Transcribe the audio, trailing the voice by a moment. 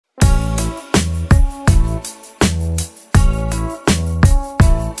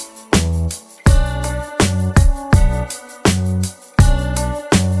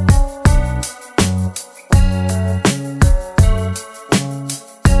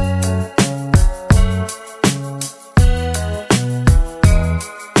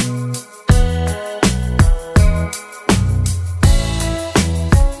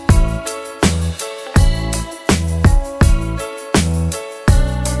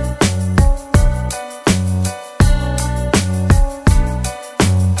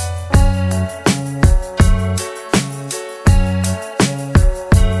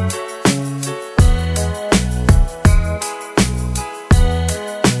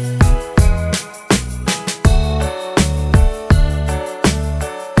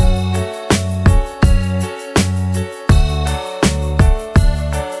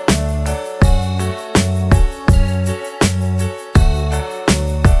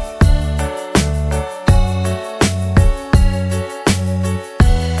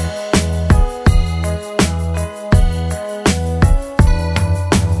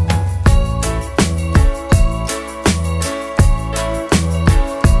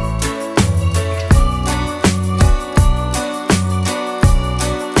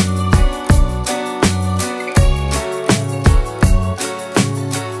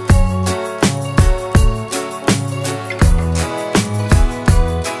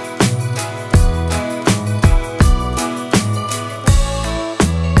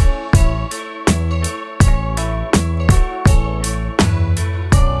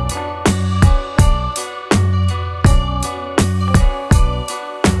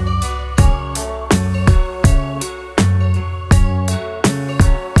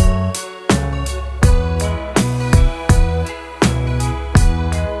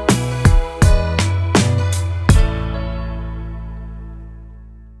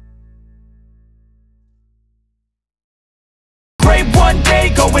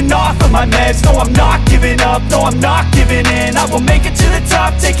going off of my meds. No, I'm not giving up, no, I'm not giving in. I will make it to the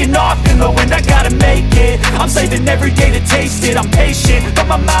top, taking off in the wind. I gotta make it, I'm saving every day to taste it. I'm patient, but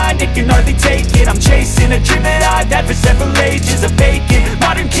my mind, it can hardly take it. I'm chasing a dream that I've had for several ages. A vacant,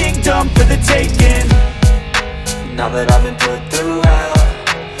 modern kingdom for the taking. Now that I've been put through hell,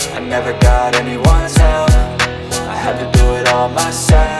 I never got anyone's help. I had to do it all myself.